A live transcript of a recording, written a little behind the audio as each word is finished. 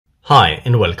Hi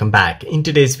and welcome back. In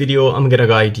today's video, I'm gonna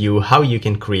guide you how you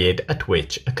can create a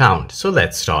Twitch account. So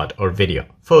let's start our video.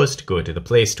 First, go to the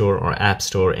Play Store or App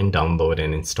Store and download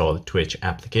and install Twitch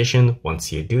application.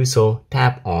 Once you do so,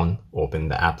 tap on Open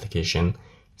the application.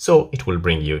 So it will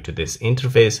bring you to this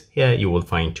interface. Here you will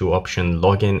find two options,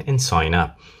 login and sign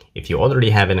up. If you already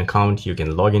have an account, you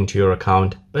can log into your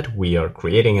account, but we are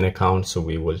creating an account, so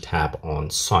we will tap on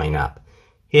sign up.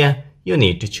 Here you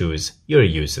need to choose your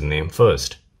username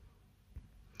first.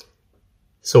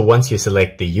 So once you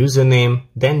select the username,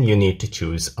 then you need to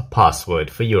choose a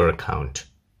password for your account.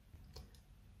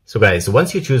 So guys,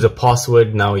 once you choose a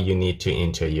password, now you need to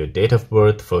enter your date of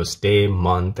birth, first day,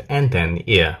 month, and then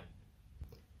year.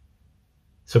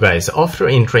 So guys, after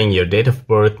entering your date of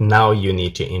birth, now you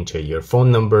need to enter your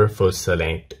phone number. First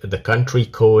select the country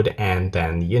code and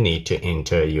then you need to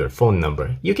enter your phone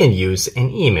number. You can use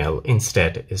an email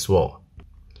instead as well.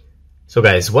 So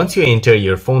guys, once you enter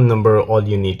your phone number, all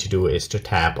you need to do is to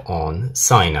tap on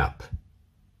sign up.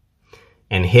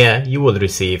 And here you will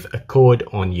receive a code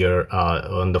on your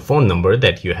on the phone number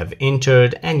that you have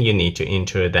entered, and you need to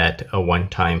enter that a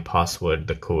one-time password,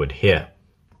 the code here.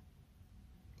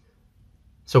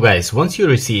 So guys, once you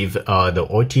receive the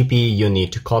OTP, you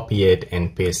need to copy it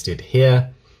and paste it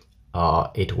here.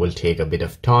 It will take a bit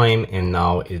of time, and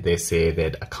now they say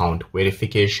that account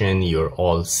verification, you're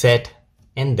all set.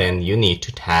 And then you need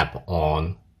to tap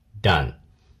on done.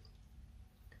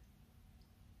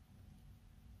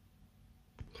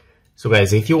 So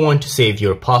guys, if you want to save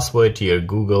your password to your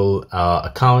Google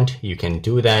account, you can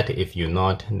do that. If you're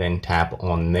not, then tap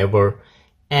on never.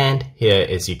 And here,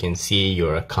 as you can see,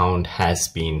 your account has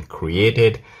been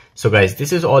created. So guys,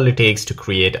 this is all it takes to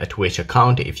create a Twitch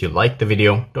account. If you like the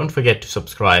video, don't forget to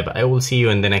subscribe. I will see you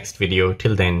in the next video.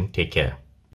 Till then, take care.